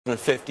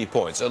250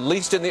 points, at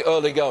least in the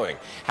early going.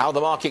 How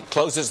the market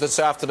closes this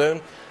afternoon,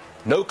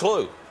 no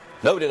clue.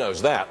 Nobody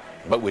knows that.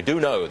 But we do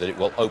know that it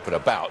will open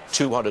about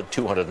 200,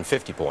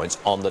 250 points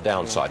on the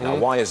downside. Now,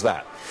 why is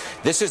that?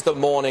 This is the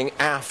morning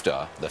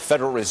after the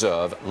Federal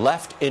Reserve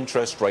left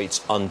interest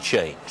rates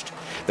unchanged.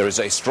 There is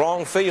a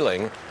strong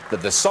feeling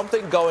that there's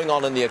something going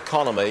on in the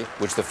economy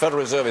which the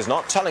Federal Reserve is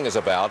not telling us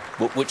about,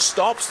 but which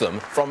stops them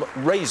from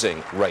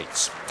raising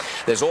rates.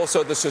 There's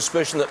also the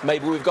suspicion that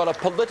maybe we've got a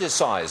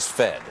politicized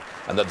Fed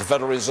and that the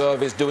Federal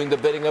Reserve is doing the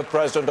bidding of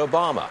President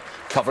Obama,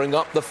 covering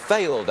up the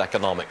failed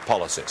economic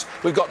policies.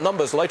 We've got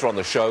numbers later on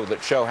the show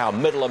that show how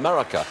Middle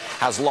America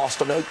has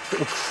lost an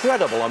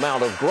incredible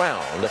amount of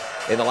ground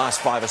in the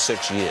last 5 or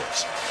 6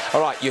 years.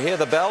 All right, you hear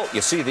the bell,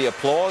 you see the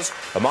applause.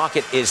 The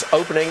market is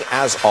opening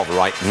as of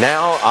right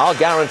now. I'll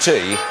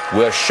guarantee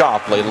we're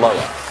sharply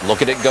lower.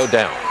 Look at it go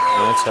down.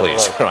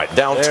 Please. All right,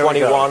 down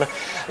 21.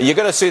 You're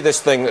going to see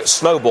this thing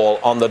snowball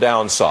on the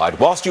downside.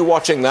 Whilst you're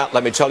watching that,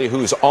 let me tell you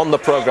who's on the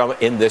program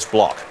in this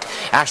block.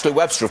 Ashley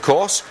Webster, of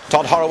course,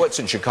 Todd Horwitz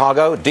in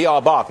Chicago,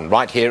 D.R. Barton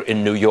right here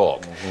in New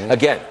York.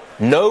 Again,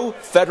 no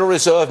Federal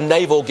Reserve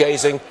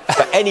navel-gazing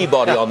for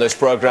anybody on this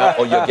program,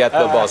 or you'll get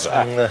the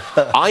buzzer.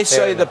 I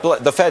say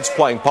the Fed's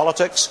playing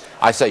politics.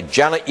 I say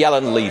Janet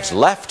Yellen leads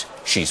left.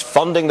 She's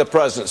funding the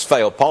president's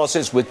failed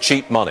policies with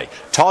cheap money.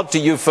 Todd, to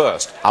you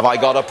first. Have I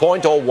got a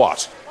point or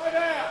what?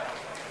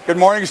 Good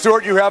morning,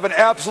 Stuart. You have an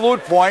absolute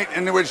point,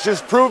 and it's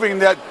just proving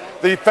that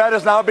the Fed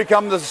has now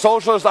become the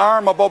socialist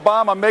arm of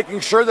Obama,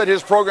 making sure that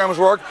his programs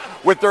work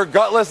with their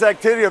gutless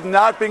activity of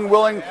not being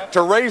willing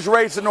to raise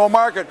rates into a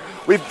market.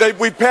 We've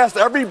passed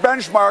every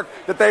benchmark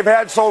that they've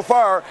had so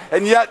far,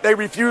 and yet they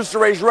refuse to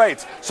raise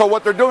rates. So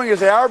what they're doing is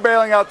they are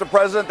bailing out the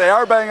president, they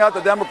are bailing out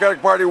the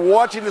Democratic Party,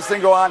 watching this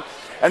thing go on.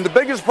 And the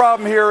biggest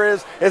problem here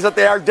is that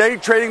they are day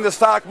trading the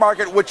stock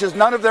market, which is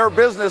none of their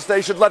business.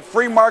 They should let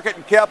free market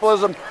and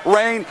capitalism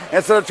reign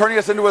instead of turning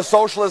us into a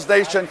socialist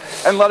nation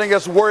and letting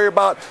us worry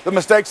about the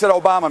mistakes that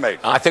Obama made.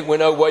 I think we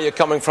know where you're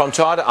coming from,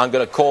 Todd. I'm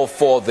going to call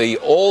for the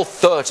all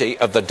 30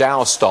 of the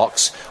Dow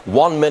stocks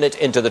 1 minute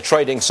into the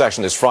trading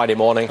session this Friday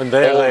morning. And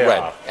there all they red.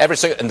 are.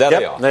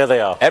 They are. There they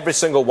are. Every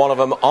single one of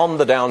them on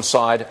the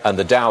downside, and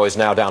the Dow is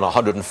now down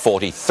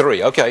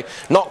 143. Okay,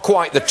 not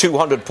quite the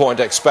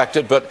 200-point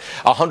expected, but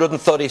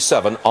 137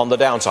 on the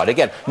downside.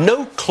 Again,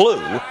 no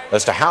clue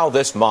as to how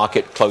this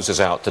market closes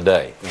out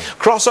today.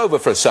 Cross over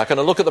for a second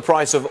and look at the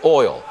price of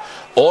oil.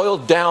 Oil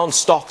down,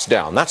 stocks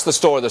down. That's the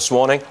story this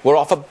morning. We're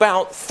off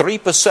about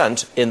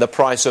 3% in the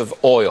price of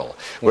oil.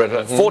 We're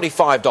at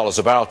 $45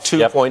 a barrel,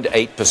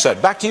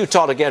 2.8%. Back to you,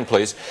 Todd, again,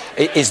 please.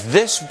 Is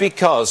this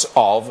because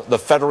of the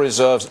Federal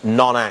Reserve's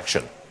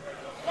non-action?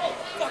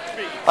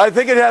 I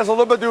think it has a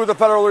little bit to do with the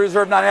Federal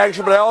Reserve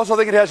non-action, but I also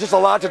think it has just a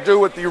lot to do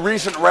with the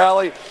recent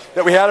rally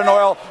that we had in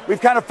oil.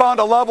 We've kind of found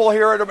a level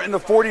here in the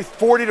 40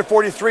 to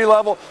 43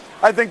 level.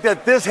 I think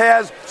that this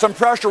has some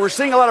pressure. We're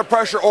seeing a lot of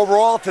pressure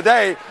overall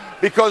today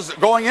because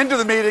going into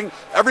the meeting,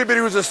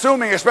 everybody was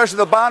assuming, especially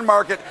the bond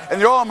market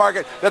and the oil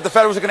market, that the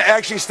Fed was going to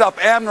actually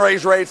stop and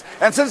raise rates.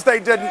 And since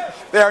they didn't,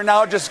 they are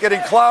now just getting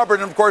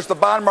clobbered. And, of course, the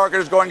bond market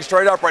is going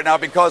straight up right now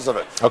because of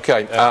it.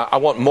 Okay. I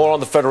want more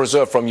on the Federal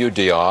Reserve from you,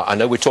 DR. I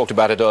know we talked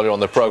about it earlier on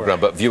the program,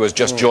 but viewers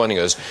just joining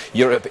us,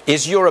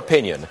 is your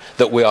opinion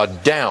that we are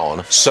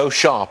down so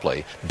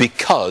sharply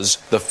because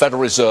the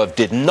Federal Reserve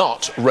did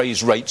not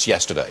raise rates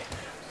yesterday?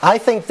 I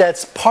think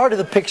that's part of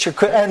the picture,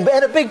 and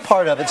a big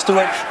part of it,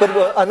 Stuart.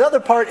 But another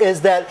part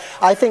is that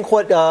I think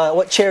what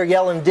Chair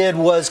Yellen did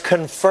was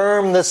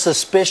confirm the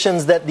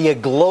suspicions that the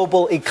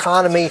global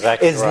economy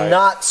is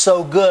not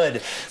so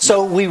good.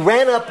 So we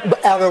ran up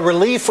at a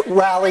relief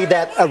rally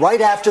that right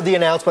after the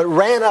announcement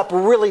ran up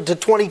really to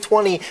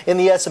 2020 in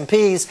the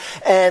S&Ps,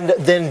 and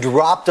then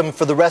dropped them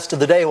for the rest of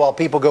the day while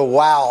people go,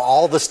 wow,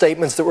 all the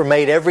statements that were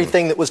made,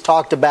 everything that was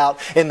talked about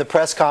in the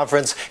press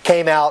conference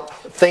came out.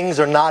 Things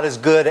are not as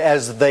good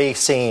as they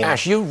seem.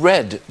 Ash, you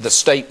read the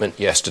statement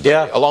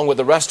yesterday, along with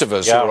the rest of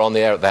us who were on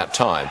the air at that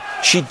time.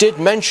 She did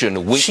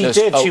mention weakness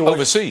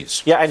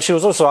overseas. Yeah, and she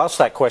was also asked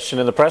that question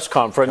in the press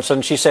conference,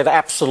 and she said,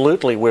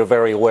 absolutely, we're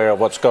very aware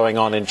of what's going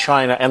on in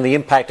China and the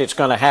impact it's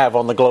going to have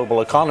on the global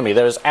economy.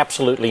 There is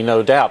absolutely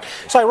no doubt.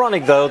 It's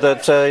ironic, though,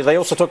 that they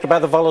also talked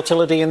about the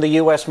volatility in the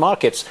U.S.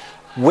 markets,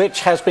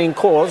 which has been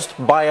caused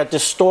by a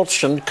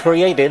distortion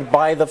created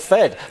by the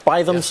Fed,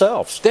 by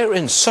themselves. They're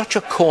in such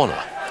a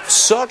corner.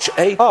 Such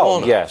a corner.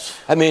 Oh, yes.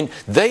 I mean,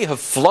 they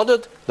have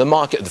flooded the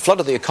market,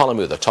 flooded the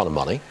economy with a ton of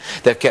money.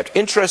 They've kept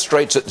interest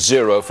rates at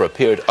zero for a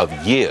period of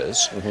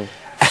years.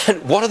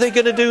 And what are they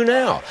going to do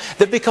now?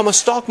 They've become a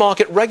stock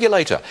market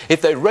regulator.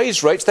 If they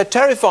raise rates, they're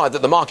terrified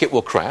that the market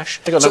will crash.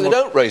 So they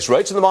don't raise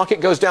rates and the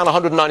market goes down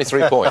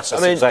 193 points.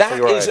 I mean,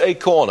 exactly that is a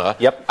corner.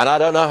 And I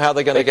don't know how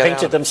they're going to get out. They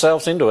painted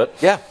themselves into it.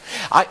 Yeah.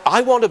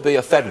 I want to be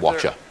a Fed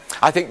watcher.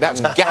 I think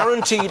that's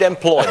guaranteed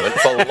employment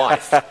for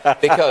life.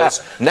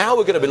 Because now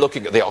we're going to be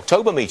looking at the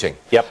October meeting.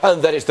 Yep.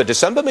 And then it's the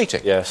December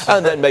meeting. Yes.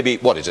 And then maybe,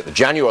 what is it, the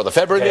January or the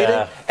February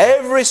meeting?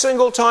 Every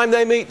single time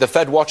they meet, the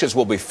Fed watchers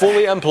will be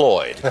fully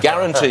employed.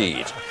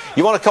 Guaranteed.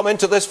 You want to come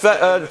into this,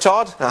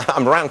 Todd?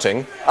 I'm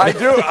ranting. I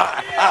do.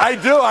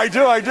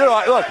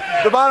 Look,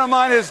 the bottom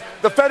line is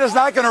the Fed is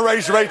not going to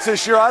raise rates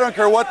this year. I don't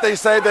care what they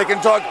say. They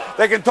can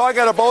talk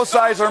out of both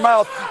sides of their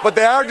mouth, but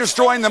they are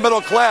destroying the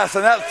middle class,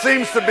 and that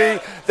seems to be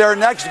their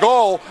next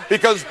goal,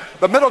 because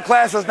the middle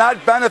class has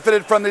not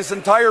benefited from this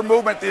entire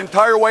movement the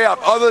entire way up,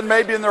 other than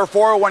maybe in their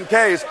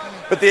 401ks.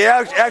 But the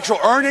actual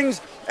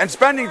earnings and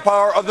spending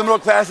power of the middle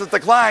class has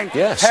declined,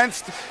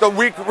 hence the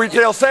weak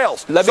retail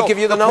sales. Let me give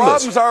you the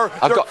numbers. The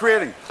problems they're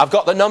creating. I've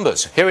got the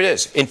numbers. Here it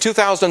is. In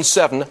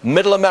 2007,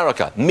 Middle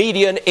America,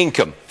 median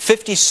income,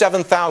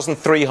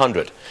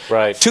 $57,300.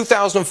 Right.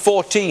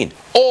 2014,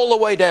 all the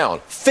way down,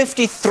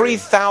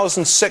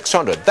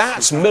 $53,600.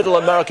 That's Middle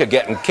America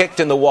getting kicked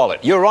in the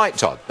wallet. You're right,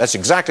 Todd. That's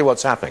exactly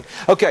what's happening.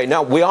 Okay,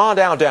 now we are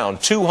now down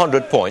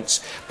 200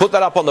 points. Put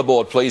that up on the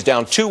board, please.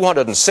 Down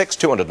 206,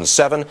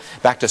 207,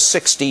 back to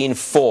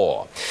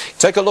 16.4.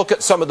 Take a look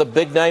at some of the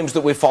big names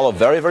that we follow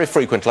very, very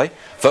frequently.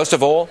 First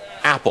of all,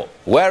 Apple.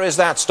 Where is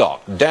that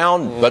stock?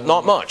 Down, but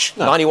not much.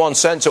 91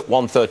 cents at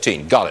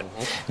 113. Got it.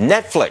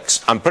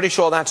 Netflix. I'm pretty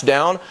sure that's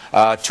down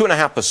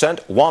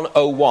 2.5%,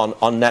 101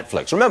 on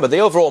Netflix. Remember, the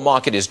overall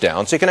market is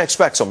down, so you can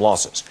expect some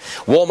losses.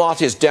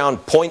 Walmart is down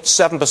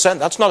 0.7%.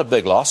 That's not a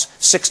big loss.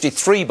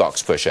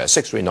 $63 per share,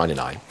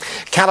 $63.99.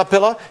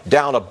 Caterpillar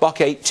down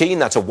 $1.18.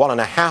 That's a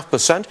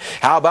 1.5%.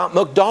 How about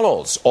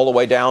McDonald's? All the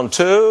way down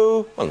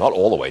to, well, not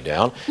all the way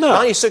down,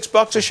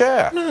 $96 a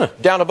share.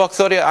 Down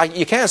 $1.30.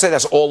 You can't say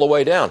that's all the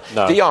way down.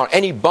 DR,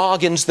 any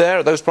bargains there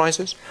at those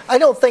prices? I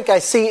don't think I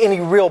see any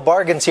real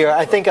bargains here.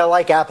 I think I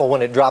like Apple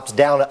when it drops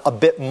down a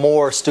bit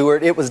more,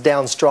 Stuart. It was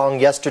down strong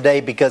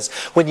yesterday because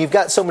when you've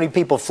got so many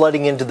people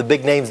flooding into the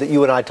big names that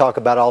you and I talk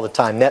about all the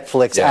time,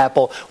 Netflix,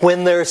 Apple,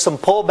 when there's some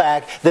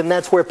pullback, then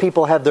that's where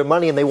people have their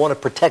money and they want to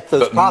protect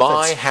those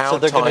profits. How so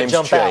they're going to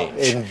jump out.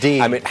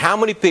 Indeed. I mean, how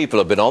many people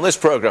have been on this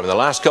program in the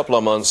last couple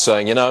of months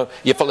saying, you know,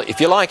 if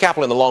you like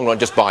Apple in the long run,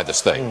 just buy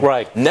this thing.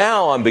 Right.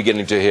 Now I'm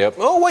beginning to hear,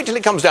 oh, wait till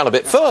it comes down a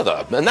bit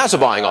further, and that's a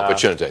buying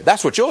opportunity.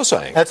 That's what you're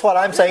saying. That's what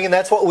I'm saying, and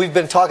that's what we've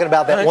been talking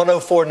about, that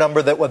 104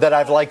 number that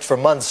I've liked for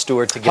months,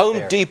 Stuart, to get Home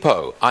there.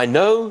 Depot, I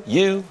know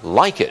you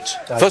like it.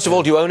 First of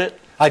all, do you own it?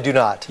 I do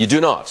not. You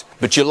do not,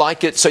 but you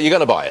like it, so you're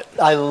going to buy it.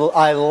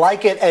 I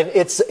like it, and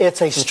it's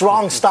a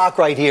strong stock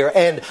right here,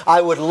 and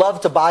I would love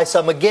to buy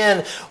some.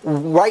 Again,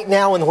 right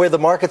now and where the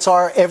markets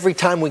are, every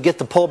time we get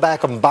the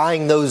pullback, I'm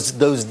buying those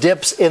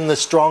dips in the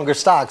stronger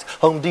stocks.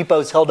 Home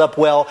Depot's held up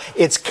well.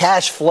 Its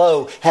cash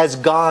flow has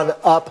gone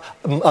up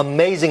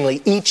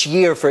amazingly each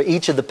year for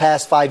each of the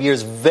past 5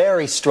 years,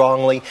 very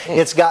strongly.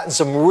 It's gotten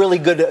some really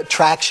good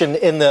traction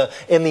in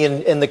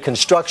the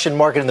construction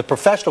market, in the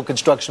professional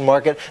construction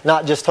market,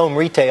 not just home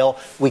retail.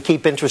 We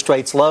keep interest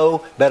rates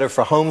low, better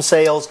for home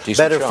sales,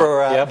 better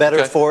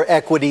for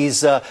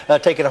equities,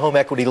 taking a home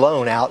equity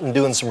loan out and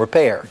doing some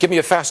repair. Give me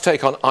a fast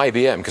take on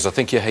IBM, because I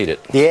think you hate it.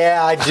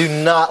 Yeah, I do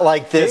not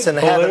like this and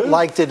haven't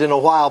liked it in a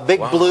while.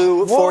 Big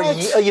Blue, for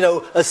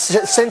a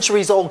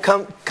centuries-old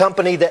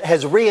company that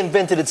has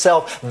reinvented itself.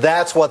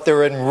 That's what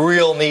they're in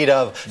real need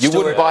of. You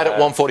wouldn't buy it at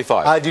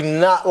 145? I do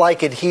not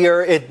like it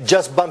here. It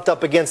just bumped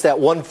up against that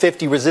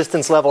 150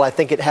 resistance level. I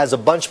think it has a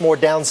bunch more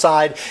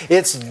downside.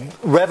 Its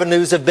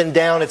revenues have been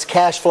down. Its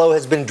cash flow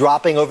has been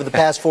dropping over the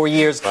past 4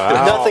 years.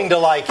 Nothing to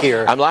like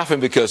here. I'm laughing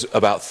because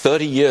about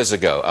 30 years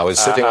ago, I was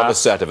sitting on the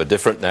set of a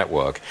different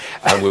network,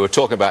 and we were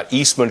talking about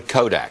Eastman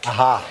Kodak.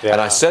 And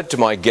I said to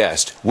my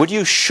guest, would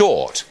you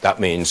short?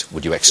 That means,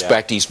 would you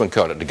expect Eastman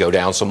Kodak to go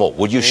down some more?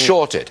 Would you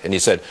short it? And he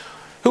said,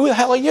 who the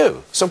hell are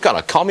you? Some kind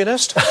of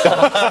communist? The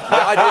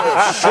idea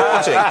of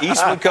shorting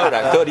Eastman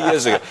Kodak 30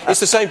 years ago. It's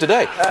the same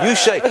today. You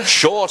say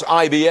short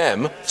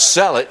IBM,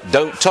 sell it,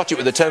 don't touch it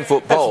with a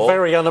 10-foot pole. That's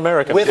very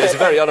un-American. It's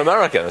very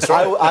un-American. That's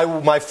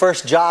right. My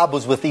first job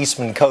was with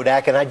Eastman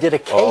Kodak, and I did a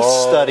case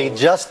study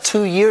just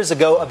 2 years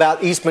ago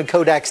about Eastman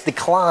Kodak's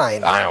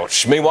decline.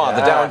 Ouch. Meanwhile,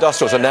 the Dow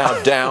Industrials are now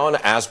down,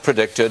 as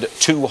predicted,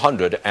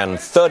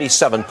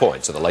 237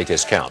 points at the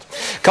latest count.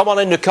 Come on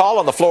in, Nicole,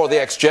 on the floor of the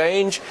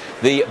exchange.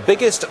 The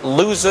biggest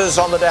losers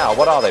on the Dow.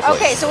 What are they, please?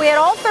 Okay, so we had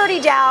all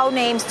 30 Dow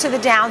names to the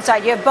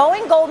downside. You have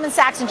Boeing, Goldman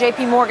Sachs, and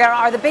JP Morgan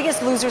are the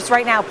biggest losers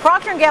right now.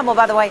 Procter & Gamble,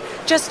 by the way,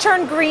 just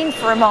turned green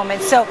for a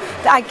moment. So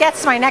I get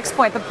to my next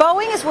point. But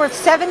Boeing is worth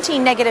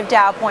 17 negative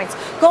Dow points.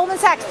 Goldman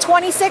Sachs,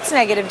 26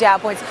 negative Dow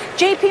points.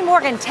 JP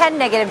Morgan, 10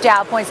 negative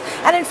Dow points.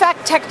 And in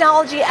fact,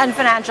 technology and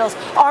financials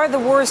are the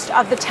worst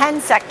of the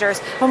 10 sectors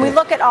when we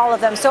look at all of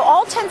them. So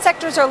all 10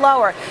 sectors are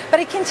lower. But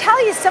I can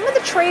tell you, some of the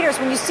traders,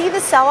 when you see the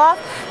sell-off,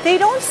 they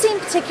don't seem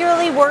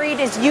particularly worried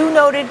as you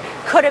noted,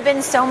 could have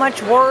been so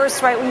much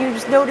worse, right? When you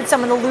just noted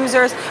some of the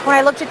losers. When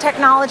I looked at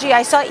technology,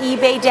 I saw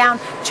eBay down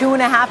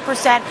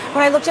 2.5%.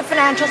 When I looked at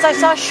financials, I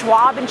saw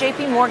Schwab and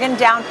JP Morgan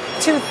down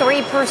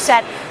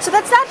 2-3%. So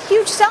that's not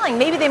huge selling.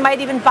 Maybe they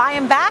might even buy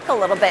them back a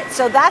little bit.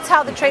 So that's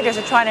how the traders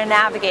are trying to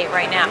navigate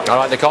right now. All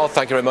right, Nicole,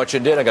 thank you very much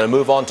indeed. I'm going to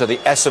move on to the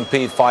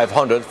S&P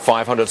 500,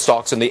 500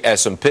 stocks in the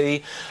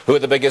S&P. Who are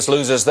the biggest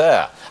losers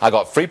there? I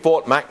got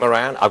Freeport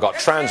McMoran, I've got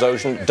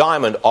Transocean,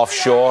 Diamond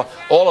Offshore,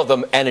 all of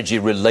them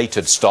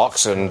energy-related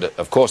stocks, and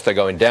of course they're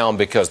going down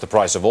because the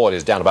price of oil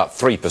is down about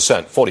 3%,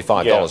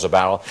 $45 a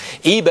barrel.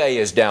 eBay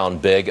is down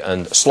big,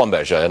 and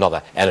Schlumberger,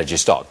 another energy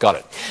stock. Got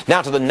it.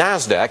 Now to the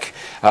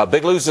NASDAQ,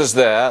 big losers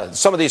there.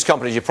 Some of these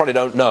companies you probably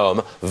don't know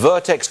them.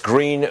 Vertex,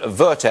 Green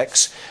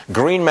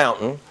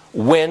Mountain,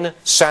 Win,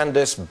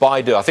 Sandis,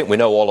 Baidu. I think we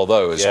know all of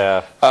those.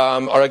 Yeah.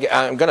 I'm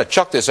going to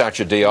chuck this at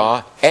you,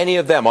 DR. Any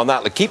of them on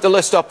that? Keep the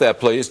list up there,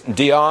 please.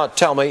 DR,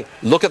 tell me,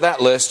 look at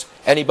that list.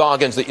 Any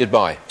bargains that you'd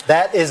buy?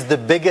 That is the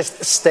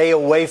biggest stay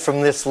away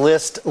from this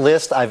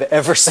list I've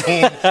ever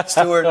seen,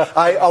 Stuart.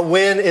 A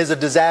Win is a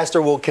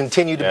disaster, will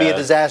continue to be a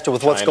disaster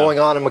with what's going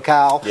on in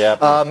Macau.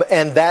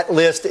 And that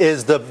list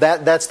is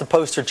that's the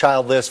poster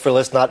child list for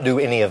let's not do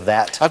any of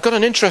that. I've got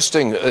an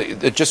interesting,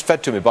 it just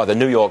fed to me by the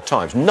New York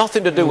Times.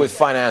 Nothing to do with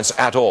finance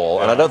at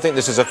all, and I don't think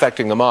this is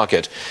affecting the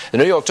market. The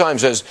New York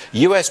Times says,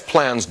 U.S.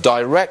 plans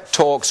direct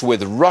talks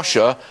with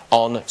Russia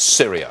on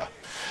Syria.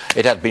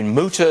 It had been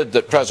mooted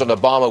that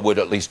President Obama would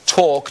at least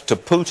talk to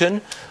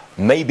Putin,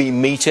 maybe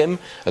meet him,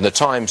 and the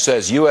Times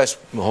says U.S.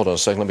 Hold on a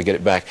second, let me get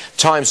it back.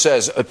 Times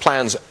says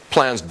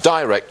plans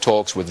direct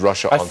talks with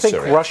Russia on Syria.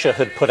 I think Russia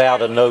had put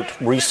out a note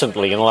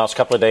recently in the last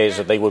couple of days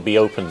that they would be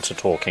open to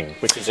talking,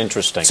 which is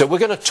interesting. So we're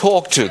going to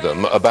talk to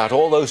them about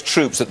all those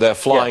troops that they're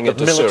flying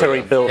into Syria. The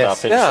military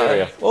build-up in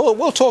Syria. Well,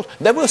 we'll talk.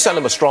 Then we'll send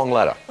them a strong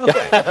letter.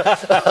 Okay.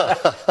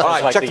 All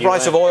right, like check the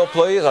price of oil,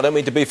 please. I don't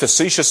mean to be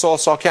facetious or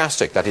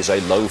sarcastic. That is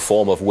a low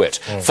form of wit.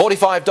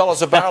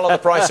 $45 a barrel on the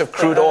price of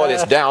crude oil.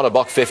 It's down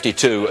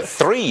 $1.52,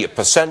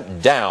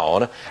 3%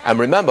 down. And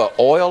remember,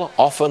 oil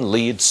often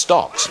leads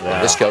stocks. In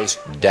this case,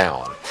 down.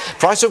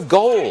 Price of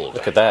gold.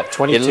 Look at that,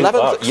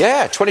 $22.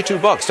 Yeah,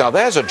 $22. Now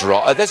there's a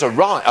draw. There's a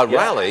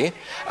rally.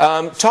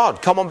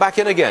 Todd, come on back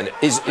in again.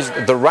 Is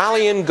the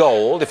rally in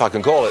gold, if I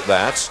can call it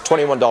that,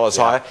 $21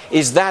 higher?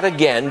 Is that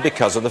again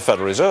because of the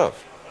Federal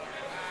Reserve?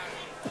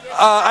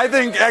 I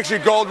think actually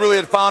gold really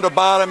had found a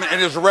bottom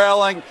and is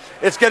rallying.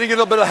 It's getting a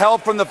little bit of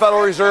help from the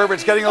Federal Reserve.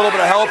 It's getting a little bit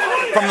of help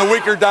from the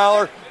weaker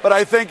dollar. But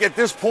I think at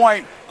this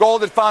point,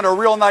 gold had found a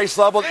real nice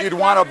level that you'd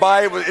want to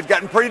buy. It had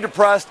gotten pretty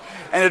depressed,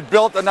 and it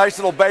built a nice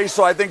little base.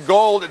 So I think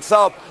gold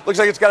itself looks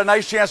like it's got a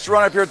nice chance to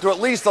run up here to at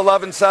least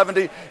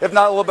 1170, if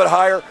not a little bit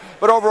higher.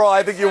 But overall,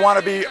 I think you want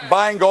to be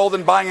buying gold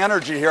and buying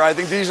energy here. I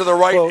think these are the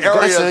right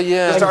areas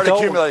to start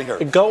accumulating here.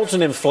 Gold's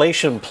an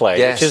inflation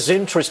play, which is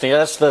interesting.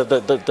 That's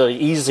the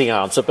easy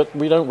answer, but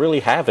we don't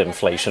really have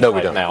inflation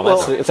right now.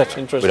 That's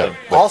interesting.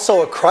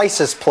 Also a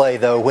crisis play,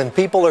 though, when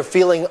people are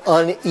feeling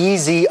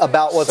uneasy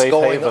about what's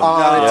going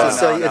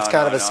on. It's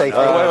kind of a safe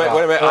haven.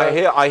 Wait a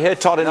minute. I hear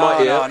Todd in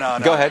my ear.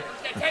 Go ahead.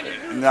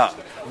 No.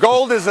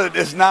 Gold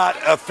is not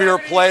a fear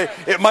play.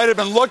 It might have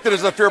been looked at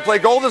as a fear play.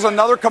 Gold is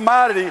another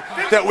commodity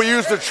that we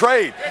use to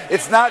trade.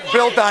 It's not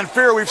built on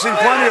fear. We've seen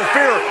plenty of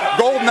fear.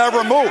 Gold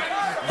never moved.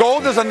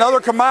 Gold is another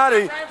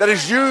commodity that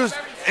is used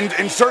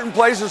in certain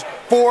places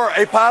for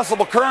a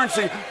possible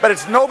currency, but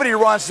it's nobody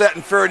runs that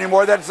in fear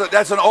anymore.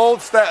 That's an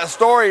old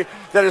story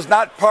that is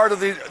not part of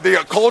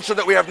the culture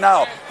that we have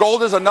now.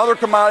 Gold is another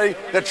commodity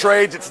that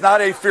trades. It's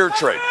not a fear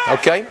trade.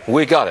 Okay,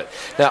 we got it.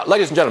 Now,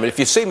 ladies and gentlemen, if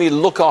you see me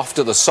look off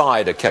to the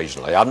side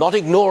occasionally, I'm not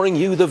ignoring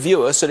you, the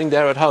viewer, sitting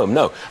there at home.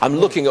 No, I'm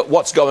looking at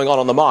what's going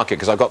on the market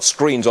because I've got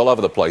screens all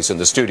over the place in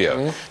the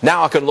studio.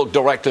 Now I can look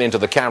directly into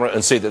the camera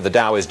and see that the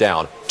Dow is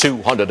down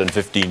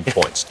 215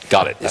 points.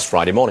 Got it. It's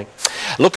Friday morning. Look